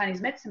in my Chinese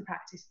medicine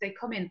practice, they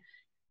come in,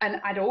 and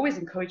I'd always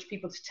encourage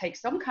people to take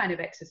some kind of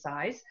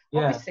exercise,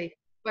 obviously.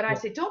 But I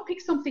say, don't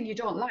pick something you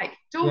don't like.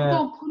 Don't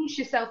go and punish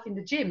yourself in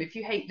the gym if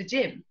you hate the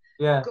gym.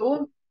 Go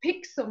and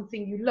pick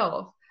something you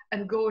love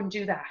and go and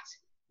do that.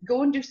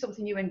 Go and do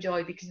something you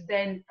enjoy, because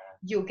then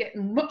you'll get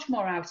much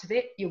more out of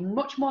it. You're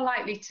much more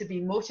likely to be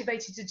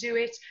motivated to do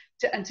it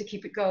and to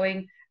keep it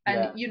going.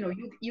 And you know,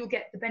 you'll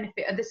get the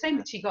benefit. And the same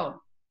with Qigong.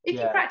 If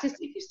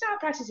you start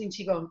practicing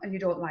Qigong and you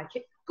don't like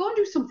it, go and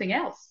do something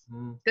else.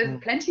 There's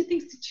plenty of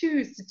things to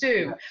choose to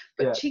do.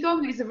 But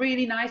Qigong is a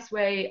really nice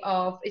way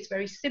of, it's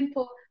very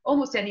simple.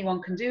 Almost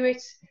anyone can do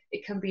it.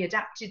 It can be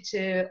adapted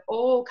to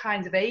all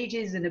kinds of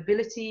ages and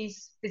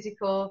abilities,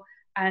 physical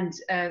and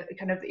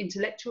kind of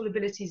intellectual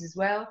abilities as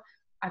well.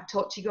 I've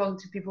taught Qigong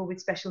to people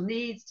with special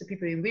needs, to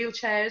people in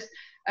wheelchairs.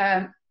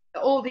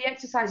 All the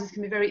exercises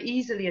can be very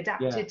easily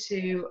adapted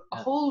to a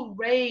whole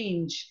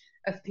range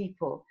of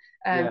people.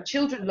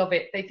 Children love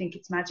it. They think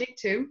it's magic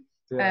too.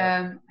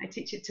 I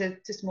teach it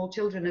to small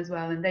children as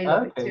well, and they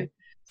love it too.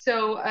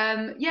 So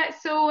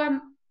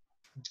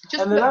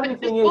just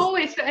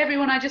always for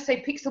everyone, I just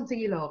say, pick something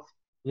you love.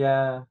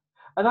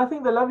 And I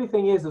think the lovely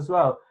thing is as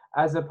well,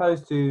 as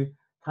opposed to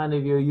kind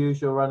of your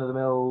usual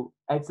run-of-the-mill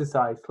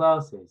exercise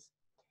classes,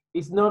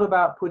 it's not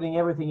about putting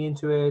everything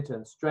into it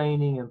and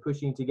straining and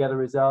pushing to get a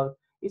result.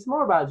 It's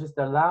more about just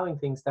allowing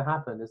things to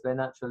happen as they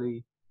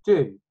naturally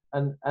do,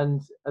 and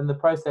the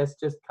process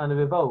just kind of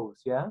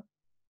evolves.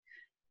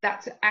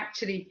 That's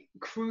actually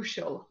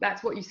crucial.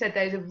 That's what you said.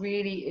 There's a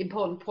really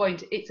important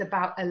point. It's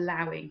about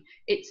allowing.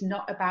 It's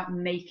not about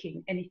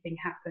making anything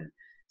happen.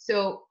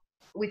 So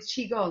with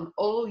Qigong,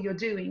 all you're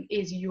doing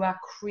is you are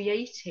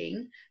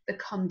creating the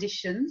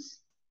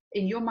conditions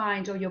in your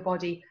mind or your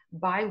body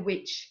by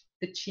which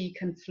the Qi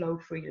can flow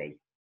freely.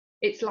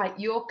 It's like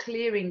you're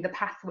clearing the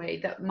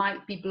pathway that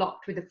might be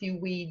blocked with a few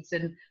weeds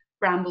and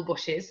bramble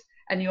bushes,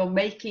 and you're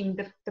making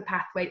the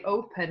pathway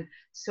open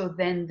so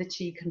then the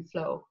Qi can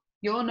flow.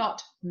 You're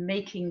not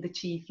making the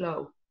Qi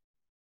flow.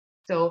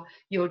 So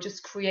you're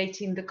just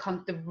creating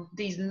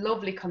these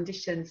lovely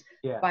conditions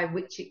by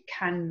which it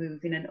can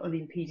move in an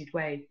unimpeded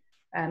way.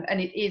 And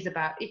it is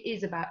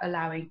about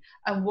allowing.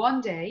 And one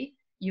day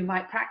you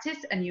might practice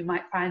and you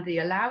might find the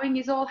allowing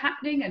is all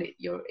happening and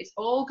it's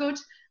all good.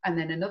 And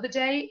then another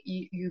day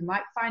you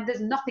might find there's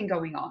nothing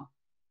going on.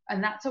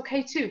 And that's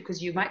okay too,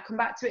 because you might come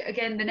back to it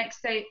again the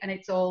next day and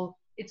it's all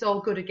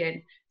good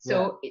again.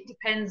 So it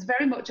depends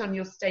very much on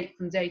your state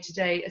from day to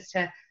day as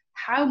to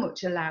how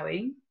much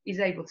allowing is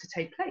able to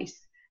take place.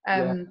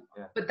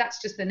 But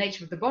that's just the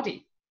nature of the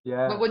body.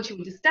 Yeah. But once you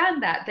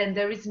understand that, then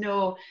there's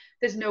no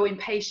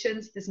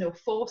impatience, there's no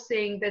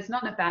forcing, there's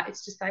none of that.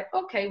 It's just like,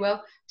 okay,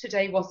 well,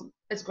 today wasn't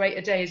as great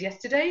a day as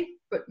yesterday,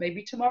 but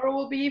maybe tomorrow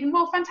will be even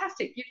more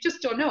fantastic. You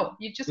just don't know.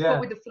 You just go Yeah.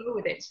 with the flow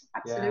with it.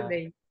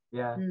 Absolutely.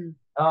 Yeah. Mm.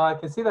 Oh, I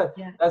can see that.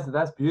 Yeah.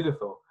 That's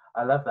beautiful.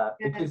 I love that,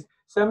 Yeah. because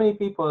so many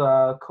people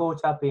are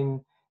caught up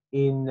in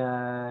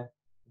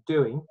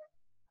doing,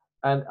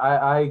 and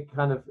I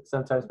kind of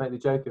sometimes make the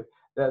joke of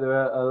that there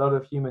are a lot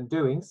of human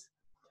doings,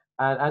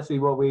 and actually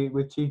what we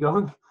with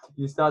Qigong,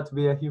 you start to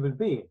be a human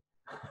being.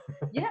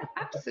 Yeah,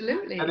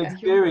 absolutely. An A human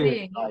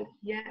experience.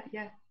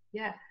 being.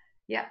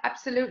 Yeah,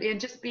 absolutely. And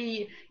just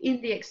be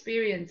in the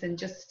experience and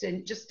just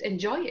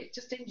enjoy it.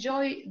 Just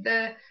enjoy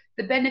the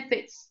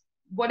benefits,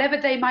 whatever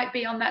they might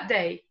be on that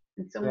day.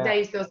 And some Yeah.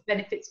 days those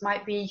benefits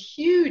might be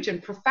huge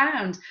and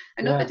profound,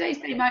 and other Yeah.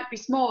 days they might be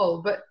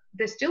small, but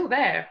they're still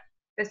there.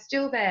 They're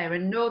still there,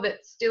 and know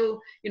that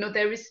still,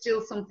 there is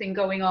still something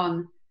going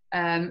on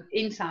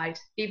inside,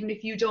 even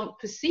if you don't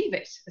perceive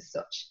it as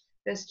such.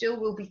 There still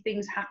will be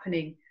things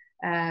happening.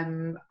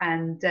 And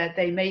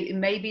it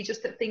may be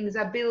just that things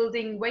are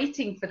building,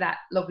 waiting for that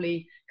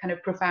lovely kind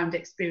of profound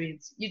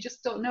experience. You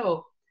just don't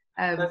know.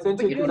 That's But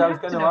interesting, you because don't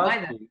have to know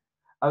either.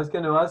 I was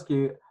going to ask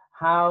you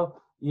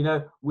how,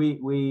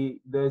 we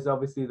there's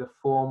obviously the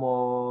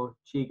formal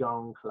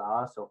Qigong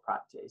class or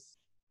practice,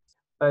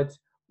 but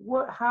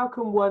how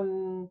can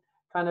one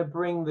kind of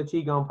bring the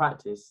Qigong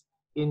practice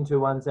into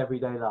one's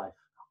everyday life,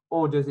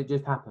 or does it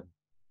just happen?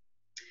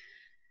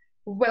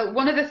 Well,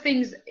 one of the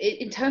things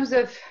in terms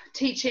of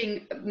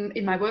teaching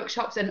in my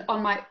workshops and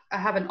I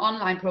have an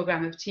online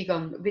program of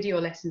Qigong video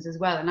lessons as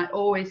well. And I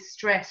always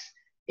stress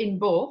in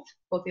both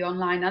the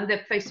online and the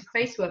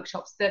face-to-face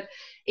workshops that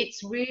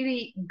it's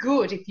really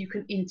good if you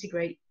can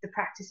integrate the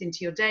practice into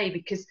your day,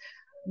 because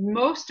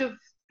most of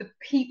the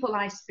people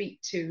I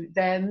speak to,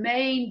 their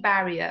main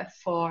barrier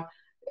for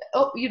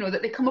that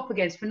they come up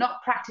against for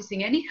not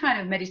practicing any kind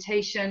of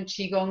meditation,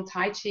 Qigong,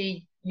 Tai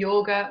Chi,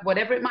 yoga,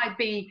 whatever it might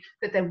be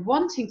that they're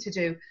wanting to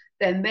do,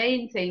 their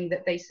main thing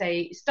that they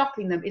say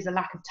stopping them is a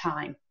lack of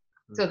time.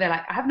 So they're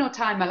like, I have no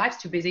time, my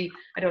life's too busy,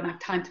 I don't have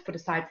time to put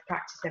aside for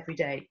practice every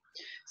day.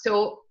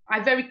 So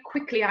I very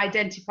quickly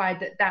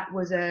identified that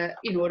was an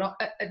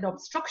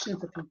obstruction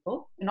for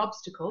people, an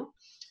obstacle.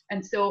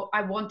 And so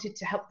I wanted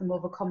to help them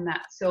overcome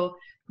that. So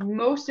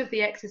most of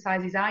the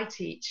exercises I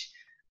teach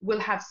will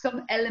have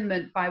some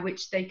element by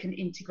which they can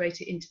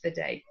integrate it into the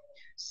day.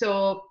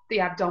 So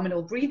the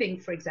abdominal breathing,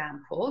 for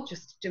example,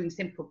 just doing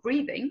simple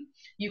breathing,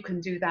 you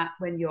can do that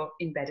when you're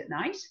in bed at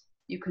night.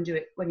 You can do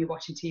it when you're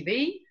watching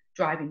TV,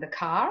 driving the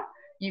car.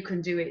 You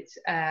can do it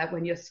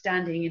when you're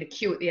standing in a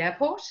queue at the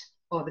airport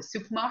or the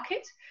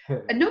supermarket.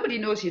 And nobody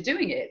knows you're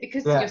doing it,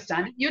 because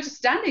you're just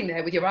standing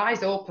there with your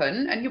eyes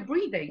open and you're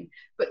breathing,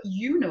 but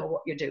you know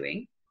what you're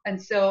doing.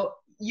 And so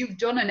you've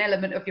done an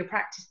element of your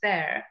practice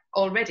there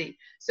already.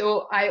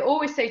 So I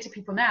always say to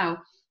people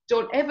now,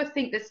 don't ever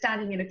think that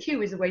standing in a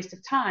queue is a waste of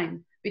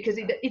time, because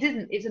it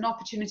isn't. It's an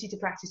opportunity to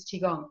practice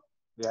Qigong.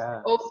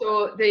 Yeah.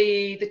 Also,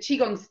 the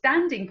Qigong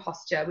standing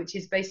posture, which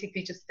is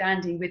basically just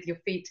standing with your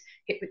feet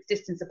hip width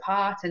distance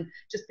apart and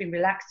just being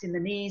relaxed in the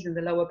knees and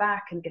the lower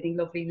back and getting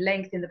lovely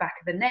length in the back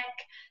of the neck,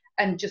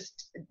 and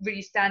just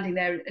really standing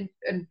there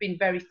and being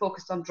very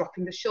focused on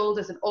dropping the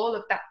shoulders, and all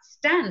of that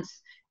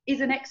stance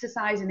is an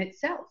exercise in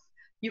itself.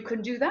 You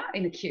can do that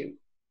in a queue.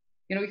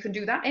 You can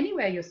do that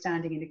anywhere you're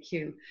standing in a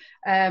queue.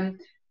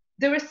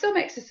 There are some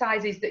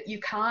exercises that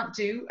you can't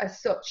do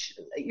as such,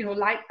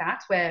 like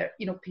that, where,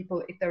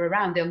 people, if they're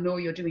around, they'll know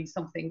you're doing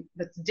something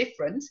that's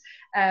different.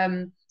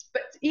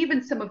 But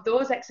even some of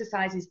those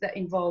exercises that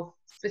involve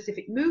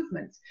specific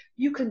movements,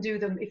 you can do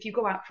them if you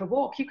go out for a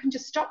walk. You can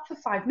just stop for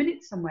 5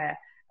 minutes somewhere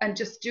and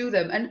just do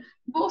them. And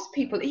most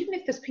people, even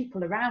if there's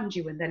people around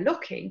you and they're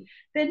looking,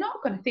 they're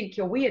not going to think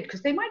you're weird,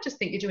 because they might just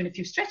think you're doing a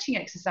few stretching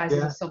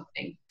exercises or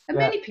something. And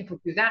many people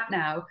do that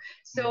now.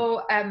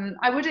 So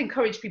I would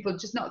encourage people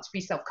just not to be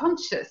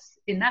self-conscious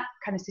in that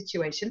kind of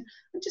situation,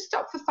 and just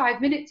stop for 5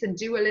 minutes and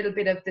do a little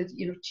bit of the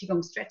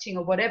Qigong stretching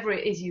or whatever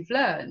it is you've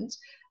learned,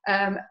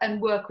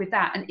 and work with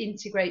that and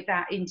integrate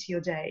that into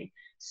your day.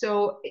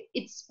 So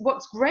it's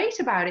what's great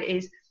about it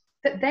is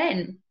that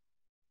then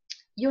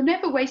you're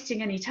never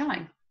wasting any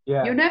time.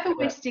 You're never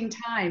wasting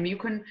time. You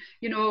can,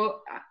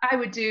 I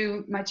would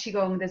do my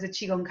Qigong. There's a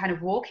Qigong kind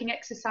of walking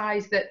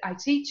exercise that I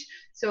teach.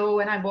 So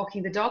when I'm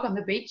walking the dog on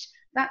the beach,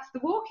 that's the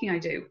walking I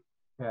do.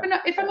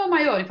 If I'm on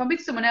my own, if I'm with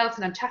someone else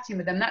and I'm chatting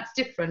with them, that's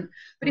different.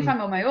 But if I'm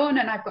on my own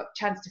and I've got a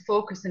chance to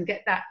focus and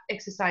get that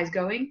exercise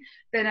going,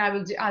 then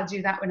I'll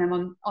do that when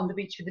I'm on the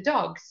beach with the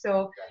dog.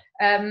 So,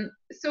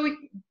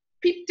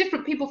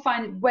 different people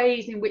find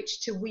ways in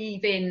which to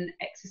weave in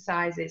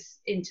exercises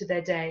into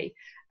their day.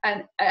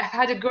 And I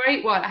had a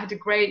great one. I had a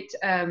great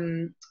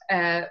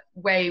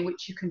way in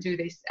which you can do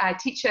this. I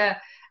teach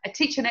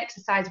an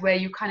exercise where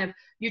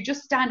you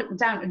just stand up and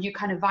down and you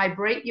kind of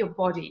vibrate your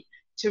body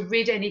to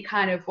rid any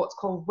kind of what's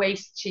called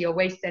waste chi or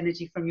waste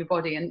energy from your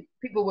body. And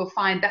people will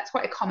find that's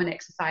quite a common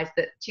exercise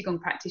that Qigong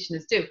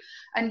practitioners do.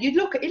 And it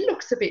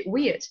looks a bit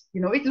weird,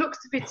 you know, it looks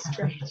a bit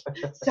strange.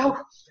 So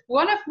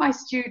one of my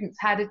students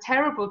had a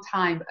terrible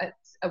time at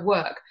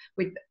work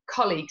with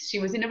colleagues. She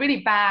was in a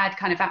really bad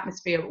kind of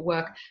atmosphere at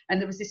work,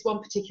 and there was this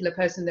one particular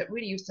person that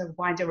really used to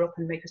wind her up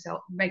and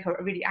make her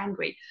really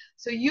angry.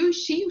 So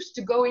she used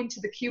to go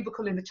into the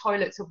cubicle in the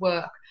toilets of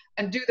work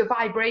and do the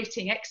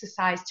vibrating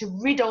exercise to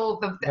rid all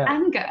of the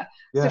anger.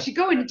 So she'd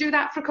go in and do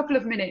that for a couple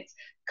of minutes,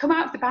 come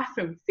out of the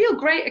bathroom, feel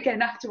great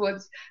again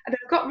afterwards, and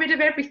I've got rid of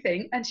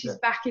everything, and she's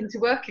back into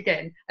work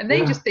again. And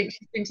they just think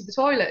she's been to the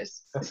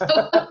toilets.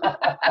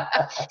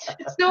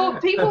 So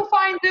people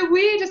find the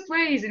weirdest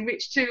ways in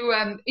which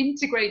to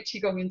integrate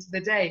Qigong into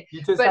the day.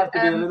 You just have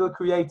to be a little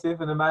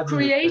creative and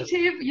imaginative.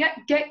 Creative,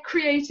 get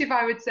creative,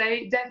 I would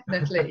say,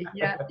 definitely.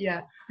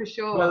 Yeah, for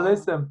sure. Well,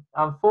 listen,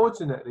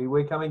 unfortunately,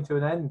 we're coming to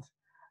an end.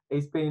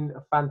 It's been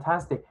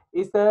fantastic.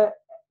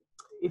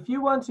 If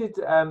you wanted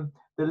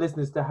the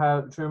listeners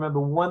to remember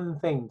one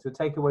thing, to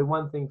take away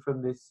one thing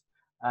from this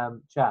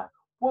chat,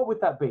 what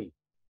would that be?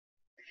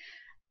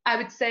 I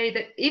would say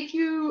that if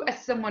you,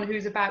 as someone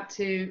who's about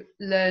to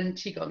learn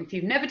Qigong, if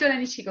you've never done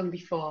any Qigong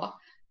before,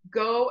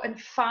 go and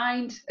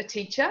find a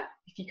teacher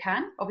if you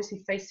can. Obviously,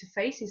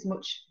 face-to-face is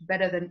much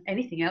better than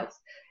anything else.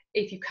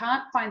 If you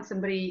can't find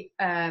somebody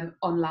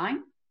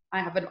online, I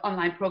have an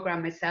online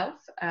program myself.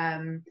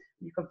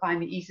 You can find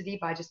me easily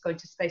by just going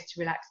to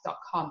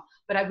spacetorelax.com.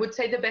 But I would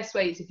say the best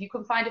way is if you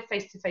can find a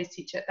face-to-face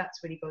teacher, that's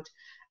really good.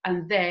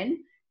 And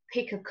then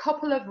pick a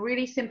couple of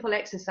really simple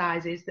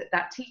exercises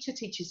that teacher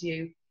teaches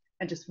you,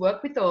 and just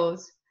work with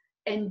those,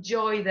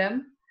 enjoy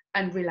them,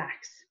 and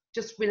relax.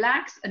 Just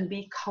relax and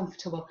be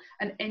comfortable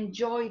and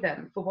enjoy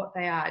them for what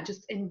they are.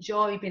 Just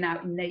enjoy being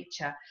out in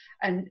nature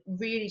and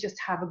really just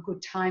have a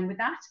good time with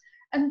that.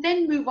 And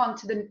then move on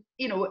to the,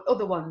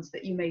 other ones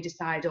that you may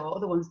decide, or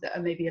other ones that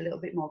are maybe a little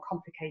bit more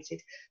complicated.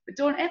 But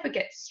don't ever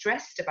get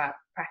stressed about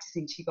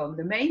practicing Qigong.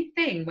 The main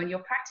thing when you're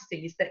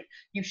practicing is that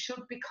you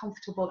should be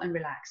comfortable and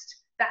relaxed.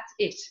 That's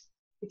it.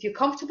 If you're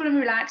comfortable and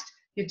relaxed,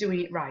 you're doing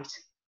it right.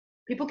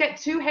 People get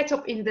too het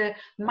up in the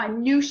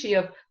minutiae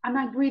of, am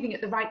I breathing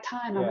at the right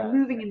time? Am I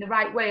moving in the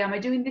right way? Am I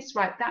doing this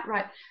right, that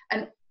right?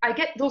 And I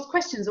get those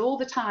questions all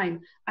the time.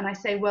 And I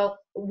say, well,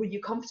 were you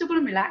comfortable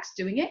and relaxed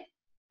doing it?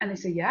 And they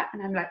say, yeah.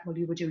 And I'm like, well,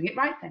 you were doing it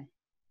right then.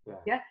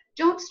 Yeah.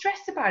 Don't stress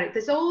about it.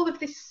 There's all of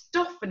this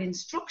stuff and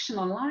instruction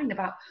online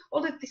about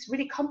all of this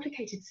really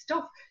complicated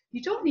stuff.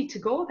 You don't need to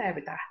go there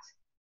with that.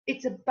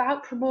 It's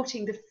about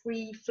promoting the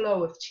free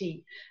flow of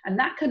qi. And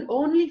that can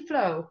only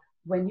flow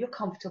when you're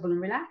comfortable and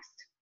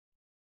relaxed.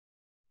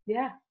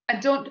 Yeah,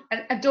 and don't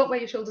wear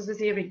your shoulders as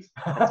earrings.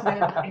 That's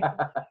my other thing.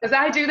 Because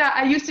I do that.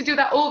 I used to do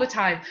that all the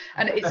time,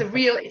 and it's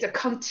a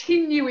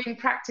continuing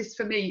practice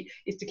for me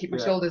is to keep my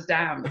shoulders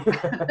down.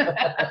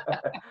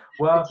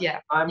 Well,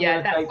 I'm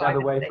going to take that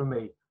away from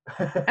me.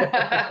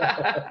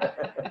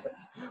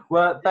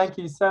 Well, thank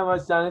you so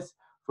much, Janice,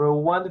 for a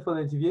wonderful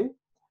interview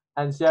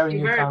and sharing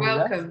your time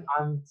with us.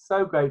 I'm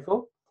so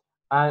grateful,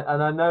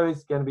 and I know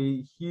it's going to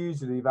be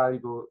hugely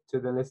valuable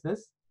to the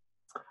listeners.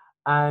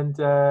 And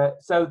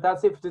so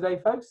that's it for today,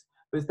 folks.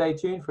 But stay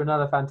tuned for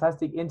another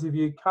fantastic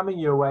interview coming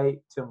your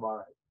way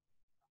tomorrow.